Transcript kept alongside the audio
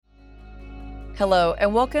Hello,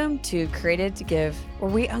 and welcome to Created to Give, where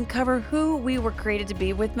we uncover who we were created to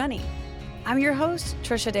be with money. I'm your host,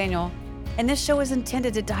 Trisha Daniel, and this show is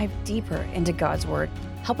intended to dive deeper into God's Word,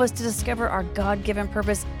 help us to discover our God-given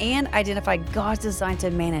purpose, and identify God's design to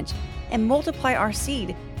manage and multiply our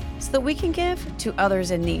seed so that we can give to others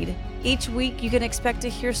in need. Each week, you can expect to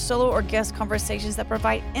hear solo or guest conversations that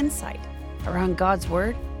provide insight around God's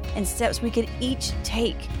Word and steps we can each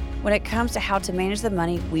take when it comes to how to manage the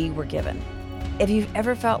money we were given. If you've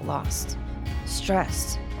ever felt lost,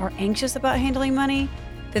 stressed, or anxious about handling money,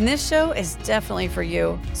 then this show is definitely for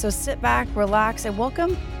you. So sit back, relax, and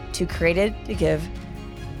welcome to Created to Give.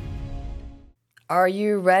 Are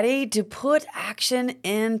you ready to put action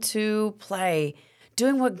into play?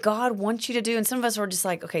 Doing what God wants you to do. And some of us are just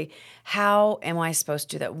like, okay, how am I supposed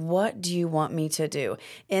to do that? What do you want me to do?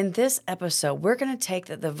 In this episode, we're going to take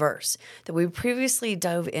the verse that we previously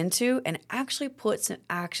dove into and actually put some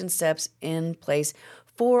action steps in place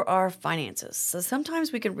for our finances. So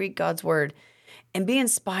sometimes we can read God's word and be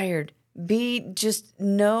inspired, just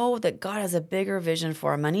know that God has a bigger vision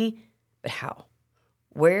for our money, but how?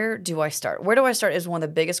 Where do I start? Where do I start is one of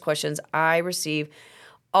the biggest questions I receive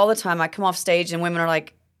all the time. I come off stage and women are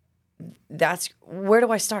like, where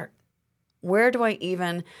do I start? Where do I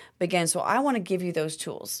even begin? So I want to give you those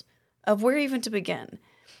tools of where even to begin.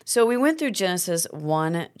 So we went through Genesis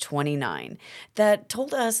 1:29 that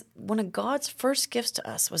told us one of God's first gifts to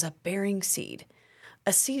us was a bearing seed.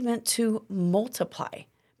 A seed meant to multiply,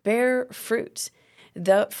 bear fruit.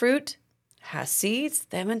 The fruit has seeds,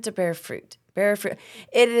 they're meant to bear fruit.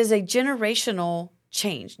 It is a generational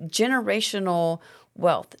change, generational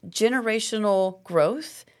wealth, generational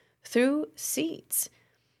growth through seeds.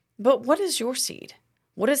 But what is your seed?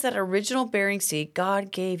 What is that original bearing seed God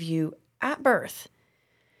gave you at birth?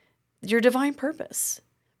 Your divine purpose.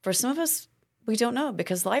 For some of us, we don't know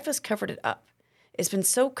because life has covered it up. It's been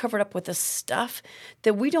so covered up with the stuff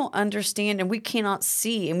that we don't understand and we cannot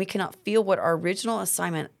see and we cannot feel what our original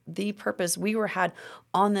assignment, the purpose we had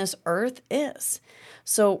on this earth is.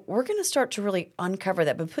 So we're going to start to really uncover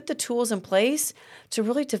that, but put the tools in place to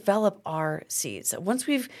really develop our seeds. Once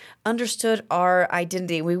we've understood our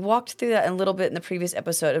identity, we walked through that a little bit in the previous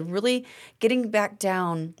episode of really getting back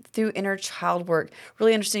down through inner child work,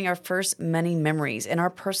 really understanding our first money memories and our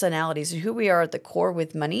personalities and who we are at the core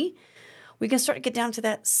with money. We can start to get down to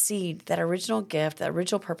that seed, that original gift, that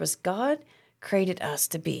original purpose God created us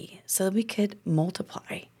to be so that we could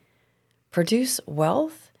multiply, produce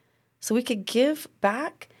wealth, so we could give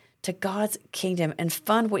back to God's kingdom and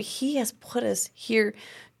fund what He has put us here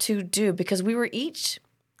to do because we were each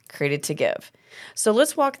created to give. So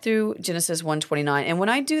let's walk through Genesis 1:29. And when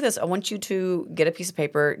I do this, I want you to get a piece of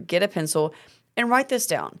paper, get a pencil, and write this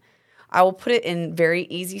down. I will put it in very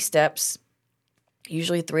easy steps,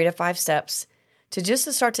 usually 3 to 5 steps, to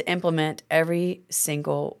start to implement every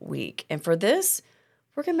single week. And for this,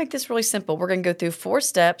 we're going to make this really simple. We're going to go through 4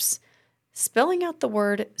 steps, spelling out the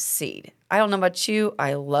word seed. I don't know about you.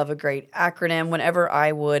 I love a great acronym. Whenever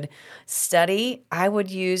I would study, I would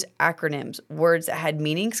use acronyms, words that had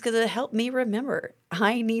meanings because it helped me remember.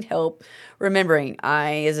 I need help remembering.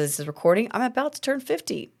 As this is recording, I'm about to turn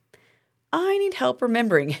 50. I need help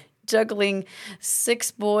remembering. Juggling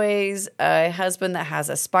 6 boys, a husband that has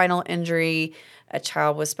a spinal injury, a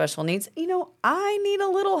child with special needs. I need a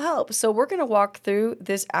little help. So we're going to walk through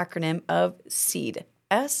this acronym of SEED,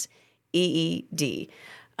 SEED,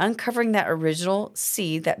 uncovering that original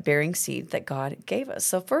seed, that bearing seed that God gave us.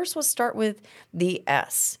 So first, we'll start with the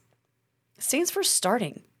S. It stands for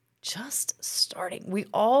starting, just starting. We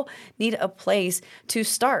all need a place to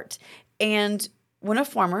start. And when a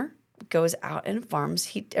farmer goes out and farms,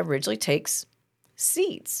 he originally takes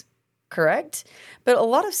seeds, correct? But a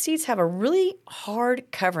lot of seeds have a really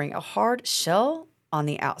hard covering, a hard shell on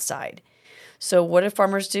the outside. So what do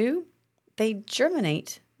farmers do? They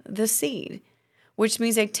germinate the seed, which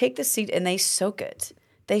means they take the seed and they soak it.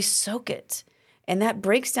 And that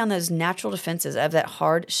breaks down those natural defenses of that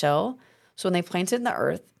hard shell. So when they plant it in the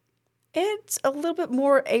earth, it's a little bit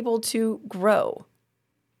more able to grow.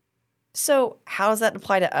 So how does that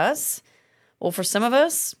apply to us? Well, for some of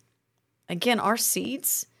us, again, our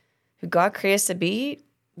seeds, who God created us to be,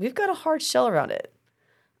 we've got a hard shell around it.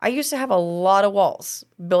 I used to have a lot of walls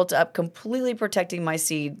built up completely protecting my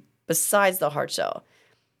seed besides the hard shell.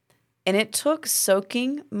 And it took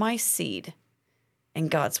soaking my seed in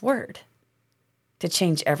God's word to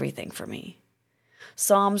change everything for me.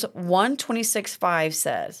 Psalms 126:5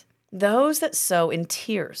 says, "Those that sow in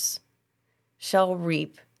tears shall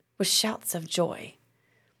reap with shouts of joy."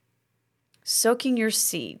 Soaking your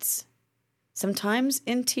seeds, sometimes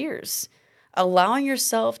in tears, allowing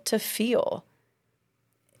yourself to feel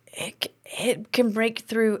it can break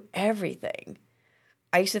through everything.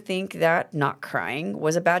 I used to think that not crying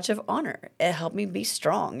was a badge of honor. It helped me be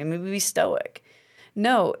strong and maybe be stoic.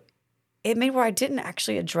 No, it made where I didn't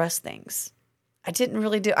actually address things. I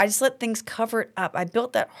just let things cover it up. I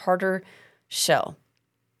built that harder shell.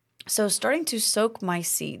 So starting to soak my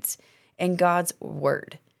seeds in God's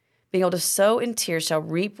word, being able to sow in tears shall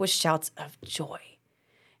reap with shouts of joy.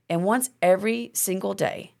 And once every single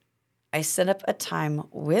day, I set up a time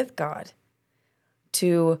with God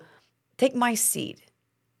to take my seed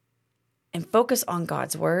and focus on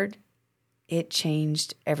God's word. It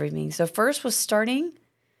changed everything. So first was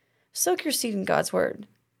soak your seed in God's word.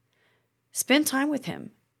 Spend time with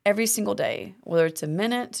him every single day, whether it's a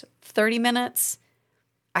minute, 30 minutes.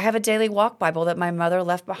 I have a daily walk Bible that my mother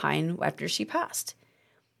left behind after she passed.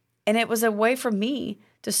 And it was a way for me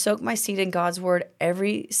to soak my seed in God's word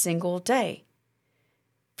every single day.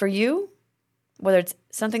 For you, whether it's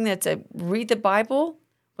something that's a read the Bible,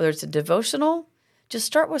 whether it's a devotional, just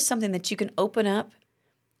start with something that you can open up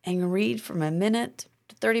and read from a minute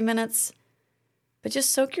to 30 minutes. But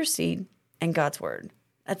just soak your seed in God's word.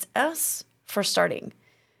 That's S for starting.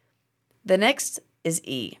 The next is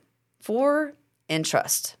E, for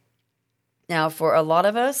entrust. Now, for a lot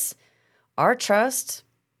of us, our trust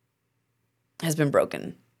has been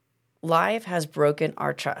broken. Life has broken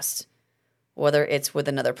our trust, whether it's with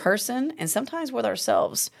another person and sometimes with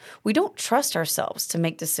ourselves. We don't trust ourselves to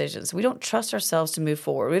make decisions. We don't trust ourselves to move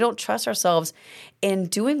forward. We don't trust ourselves in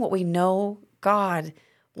doing what we know God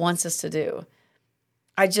wants us to do.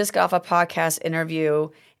 I just got off a podcast interview,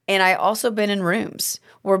 and I also been in rooms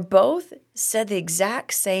where both said the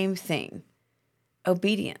exact same thing: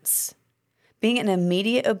 obedience, being in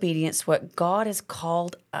immediate obedience to what God has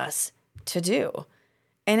called us to do.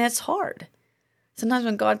 And it's hard. Sometimes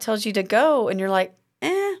when God tells you to go and you're like,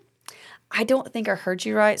 I don't think I heard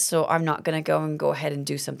you right, so I'm not going to go ahead and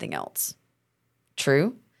do something else.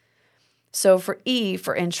 True? So for E,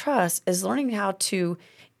 for entrust, is learning how to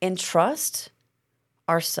entrust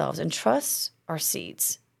ourselves, entrust our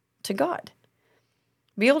seeds to God.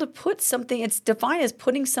 Be able to put something, it's defined as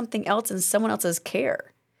putting something else in someone else's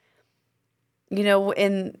care. You know,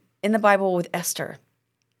 in the Bible with Esther,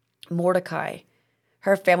 Mordecai,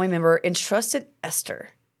 her family member, entrusted Esther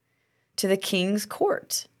to the king's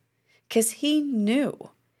court because he knew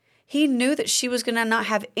that she was going to not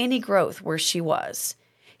have any growth where she was.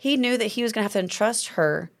 He knew that he was going to have to entrust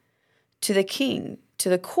her to the king, to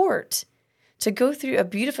the court, to go through a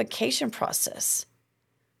beautification process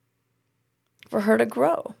for her to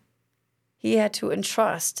grow. He had to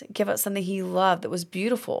give up something he loved that was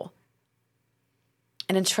beautiful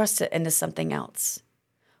and entrust it into something else.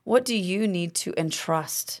 What do you need to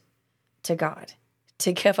entrust to God,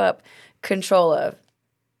 to give up control of?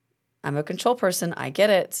 I'm a control person. I get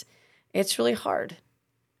it. It's really hard.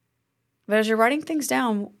 But as you're writing things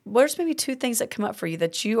down, there's maybe 2 things that come up for you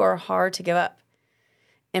that you are hard to give up.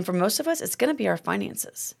 And for most of us, it's going to be our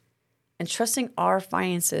finances. And trusting our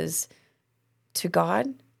finances to God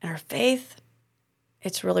and our faith,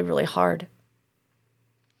 it's really, really hard.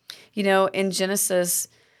 You know, in Genesis,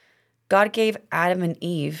 God gave Adam and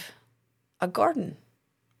Eve a garden,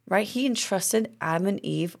 right? He entrusted Adam and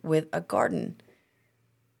Eve with a garden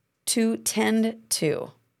to tend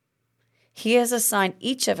to. He has assigned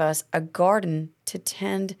each of us a garden to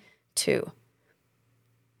tend to.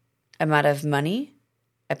 Amount of money,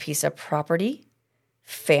 a piece of property,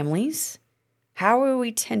 families. How are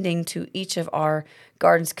we tending to each of our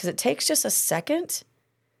gardens? Because it takes just a second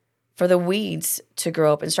for the weeds to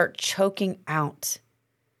grow up and start choking out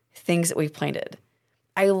things that we've planted.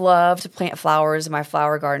 I love to plant flowers in my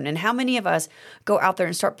flower garden. And how many of us go out there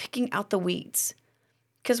and start picking out the weeds?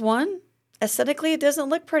 Because one, aesthetically, it doesn't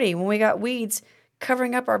look pretty when we got weeds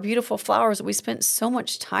covering up our beautiful flowers that we spent so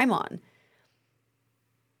much time on.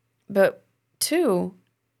 But 2,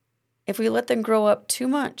 if we let them grow up too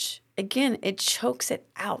much, again, it chokes it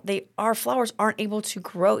out. Our flowers aren't able to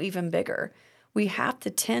grow even bigger. We have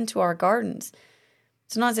to tend to our gardens.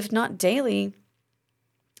 Sometimes, if not daily,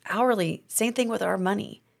 hourly. Same thing with our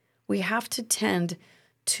money. We have to tend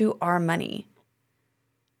to our money.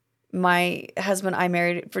 My husband, I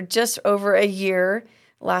married for just over a year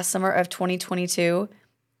last summer of 2022.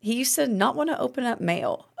 He used to not want to open up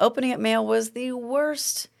mail. Opening up mail was the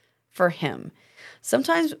worst for him.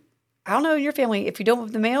 Sometimes, I don't know in your family, if you don't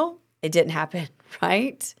open the mail, it didn't happen,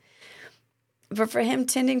 right? But for him,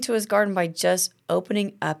 tending to his garden by just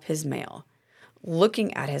opening up his mail,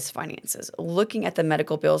 looking at his finances, looking at the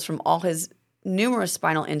medical bills from all his numerous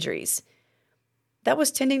spinal injuries, that was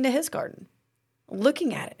tending to his garden,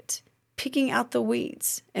 looking at it, picking out the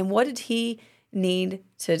weeds. And what did he need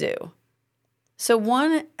to do. So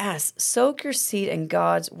 1S, soak your seed in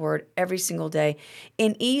God's word every single day.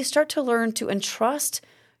 And E, start to learn to entrust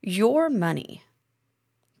your money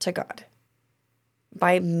to God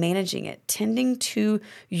by managing it, tending to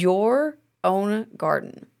your own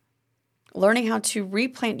garden, learning how to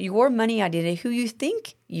replant your money identity, who you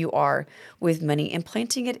think you are with money, and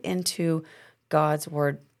planting it into God's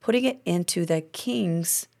word, putting it into the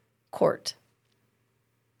King's court.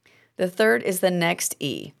 The third is the next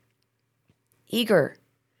E, eager.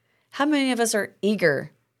 How many of us are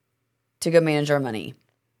eager to go manage our money?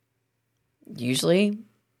 Usually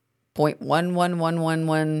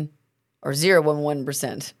 0.11111 or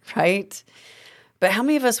 0.11%, right? But how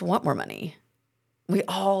many of us want more money? We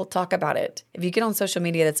all talk about it. If you get on social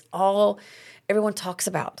media, that's all everyone talks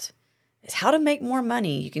about is how to make more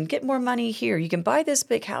money. You can get more money here. You can buy this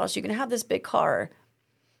big house. You can have this big car.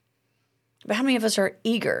 But how many of us are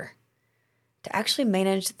eager to actually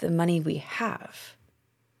manage the money we have?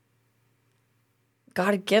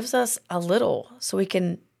 God gives us a little so He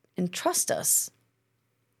can entrust us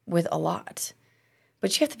with a lot.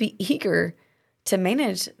 But you have to be eager to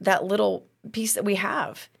manage that little piece that we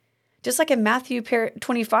have. Just like in Matthew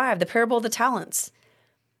 25, the parable of the talents.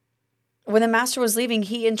 When the master was leaving,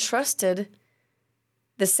 he entrusted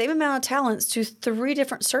the same amount of talents to 3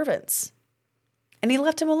 different servants. And he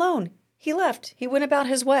left him alone. He left. He went about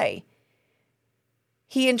his way.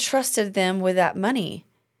 He entrusted them with that money.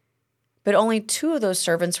 But only 2 of those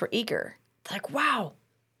servants were eager. They're like, wow,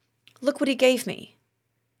 look what he gave me.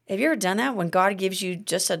 Have you ever done that when God gives you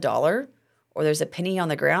just $1 or there's a penny on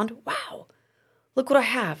the ground? Wow, look what I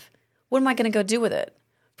have. What am I going to go do with it?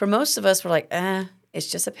 For most of us, we're like,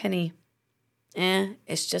 it's just a penny.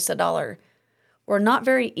 It's just $1. We're not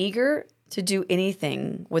very eager to do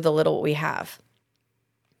anything with the little we have.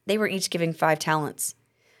 They were each giving 5 talents.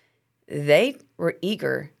 They were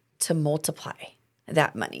eager to multiply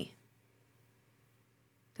that money.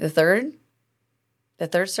 The third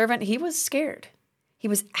servant, he was scared. He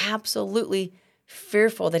was absolutely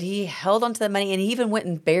fearful that he held onto the money, and he even went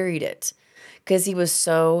and buried it because he was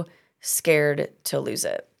so scared to lose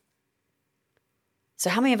it. So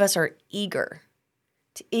how many of us are eager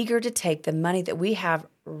to take the money that we have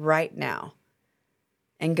right now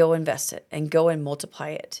and go invest it and go and multiply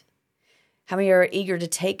it? How many are eager to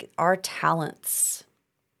take our talents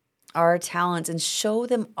and show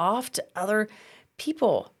them off to other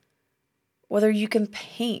people? Whether you can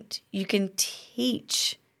paint, you can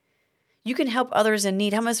teach, you can help others in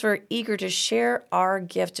need. How many of us are eager to share our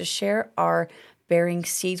gift, to share our bearing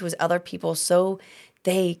seeds with other people so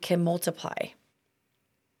they can multiply?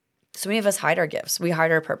 So many of us hide our gifts. We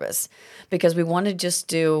hide our purpose because we want to just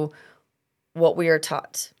do what we are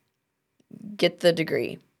taught. Get the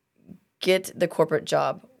degree, get the corporate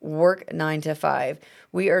job, work 9 to 5.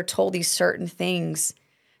 We are told these certain things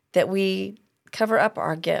that we cover up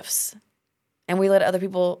our gifts. And we let other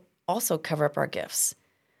people also cover up our gifts,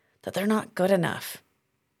 that they're not good enough.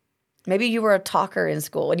 Maybe you were a talker in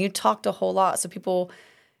school and you talked a whole lot, so people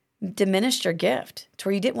diminished your gift to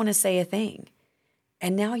where you didn't want to say a thing.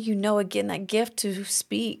 And now you know, again, that gift to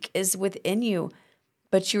speak is within you,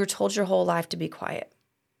 but you were told your whole life to be quiet.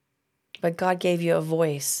 But God gave you a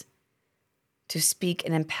voice to speak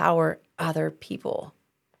and empower other people.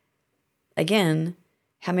 Again,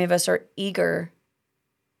 how many of us are eager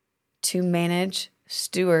to manage,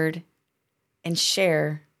 steward, and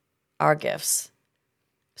share our gifts?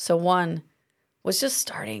 So 1 was just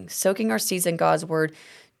starting, soaking our seeds in God's word.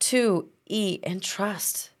 2, E, and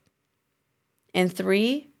trust. And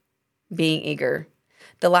 3, being eager.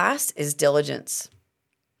 The last is diligence.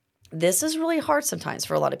 This is really hard sometimes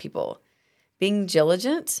for a lot of people. Being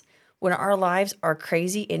diligent when our lives are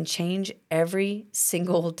crazy and change every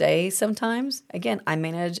single day sometimes. Again, I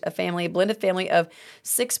manage a blended family of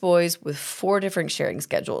 6 boys with 4 different sharing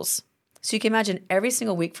schedules. So you can imagine every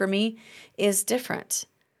single week for me is different.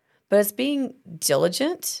 But it's being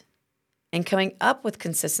diligent and coming up with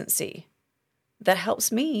consistency that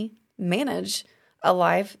helps me manage a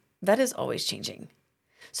life that is always changing.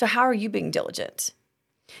 So how are you being diligent?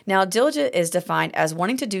 Now, diligent is defined as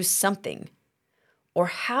wanting to do something or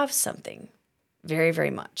have something very, very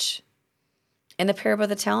much. In the parable of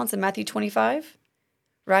the talents in Matthew 25,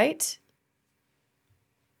 right?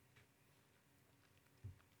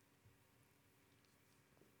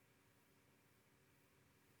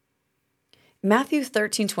 Matthew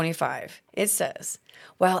 13:25, it says,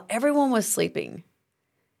 while everyone was sleeping,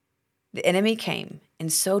 the enemy came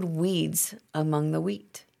and sowed weeds among the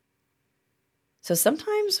wheat. So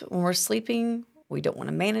sometimes when we're sleeping, we don't want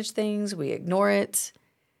to manage things. We ignore it.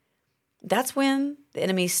 That's when the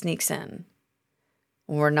enemy sneaks in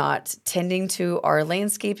we're not tending to our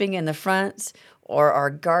landscaping in the front or our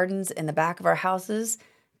gardens in the back of our houses,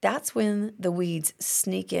 that's when the weeds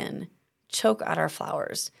sneak in, choke out our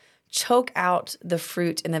flowers, choke out the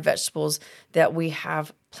fruit and the vegetables that we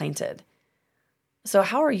have planted. So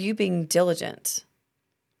how are you being diligent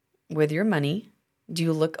with your money? Do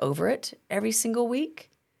you look over it every single week?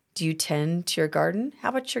 Do you tend to your garden? How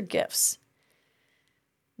about your gifts?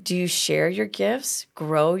 Do you share your gifts?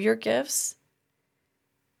 Grow your gifts?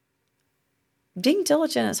 Being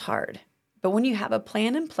diligent is hard, but when you have a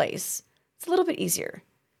plan in place, it's a little bit easier.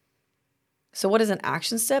 So what is an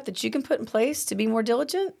action step that you can put in place to be more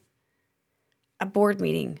diligent? A board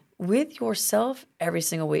meeting with yourself every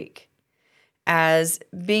single week. As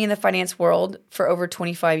being in the finance world for over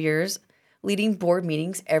 25 years, leading board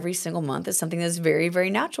meetings every single month is something that's very, very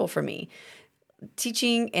natural for me.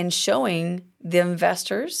 Teaching and showing the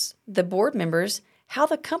investors, the board members, how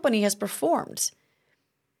the company has performed,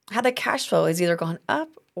 how the cash flow has either gone up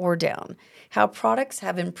or down, how products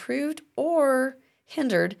have improved or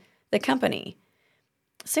hindered the company.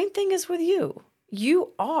 Same thing is with you.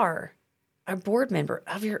 You are a board member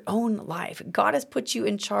of your own life. God has put you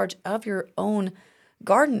in charge of your own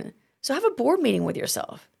garden. So have a board meeting with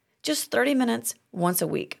yourself. Just 30 minutes once a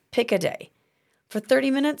week. Pick a day. For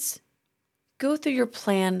 30 minutes, go through your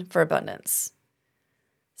plan for abundance.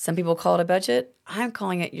 Some people call it a budget. I'm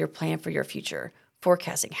calling it your plan for your future.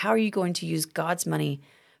 Forecasting. How are you going to use God's money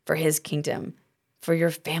for his kingdom, for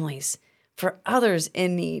your families, for others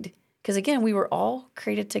in need? Because again, we were all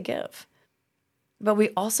created to give. But we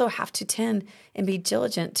also have to tend and be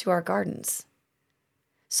diligent to our gardens.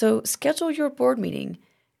 So schedule your board meeting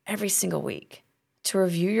every single week to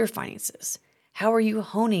review your finances. How are you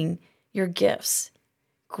honing your gifts,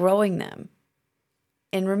 growing them,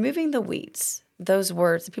 and removing the weeds, those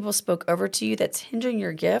words that people spoke over to you that's hindering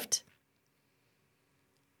your gift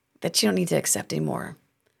that you don't need to accept anymore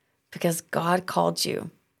because God called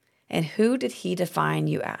you. And who did he define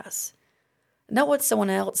you as? Not what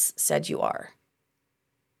someone else said you are,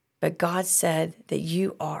 but God said that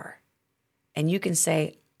you are. And you can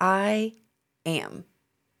say, I am.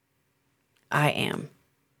 I am.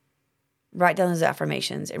 Write down those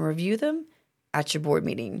affirmations and review them at your board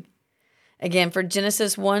meeting. Again, for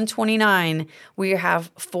Genesis 1:29, we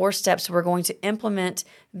have 4 steps we're going to implement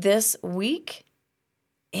this week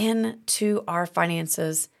into our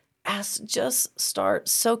finances. Just start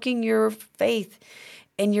soaking your faith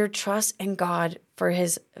and your trust in God for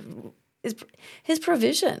his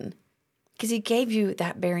provision, because he gave you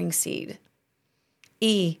that bearing seed.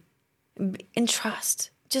 Entrust.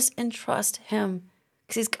 Just entrust him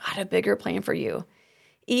because he's got a bigger plan for you.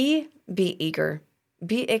 Be eager.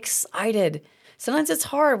 Be excited. Sometimes it's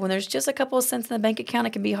hard when there's just a couple of cents in the bank account.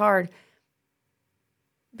 It can be hard.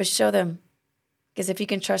 But show them. Because if he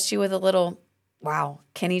can trust you with a little, wow,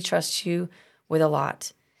 can he trust you with a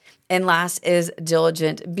lot? And last is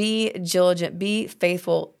diligent. Be diligent. Be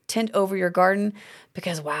faithful. Tend over your garden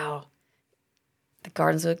because, wow, the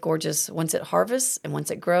gardens look gorgeous once it harvests and once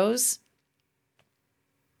it grows.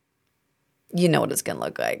 You know what it's going to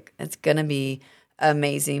look like. It's going to be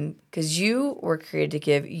amazing because you were created to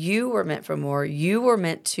give. You were meant for more. You were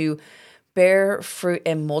meant to bear fruit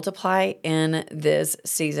and multiply in this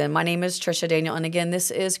season. My name is Trisha Daniel, and again,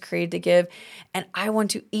 this is Created to Give, and I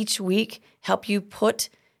want to each week help you put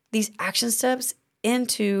these action steps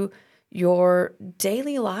into your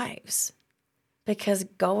daily lives, because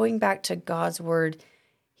going back to God's word,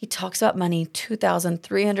 he talks about money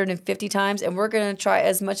 2,350 times, and we're going to try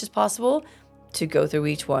as much as possible to go through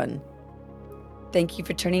each one. Thank you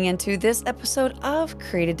for tuning into this episode of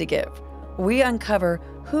Created to Give. We uncover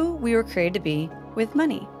who we were created to be with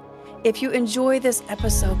money. If you enjoy this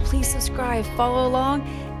episode, please subscribe, follow along,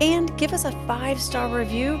 and give us a 5-star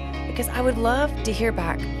review because I would love to hear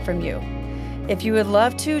back from you. If you would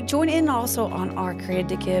love to, join in also on our Created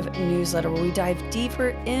to Give newsletter where we dive deeper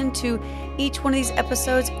into each one of these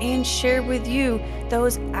episodes and share with you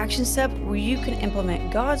those action steps where you can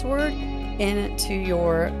implement God's word into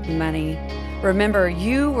your money. Remember,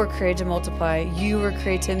 you were created to multiply, you were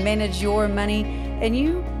created to manage your money, and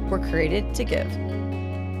you were created to give.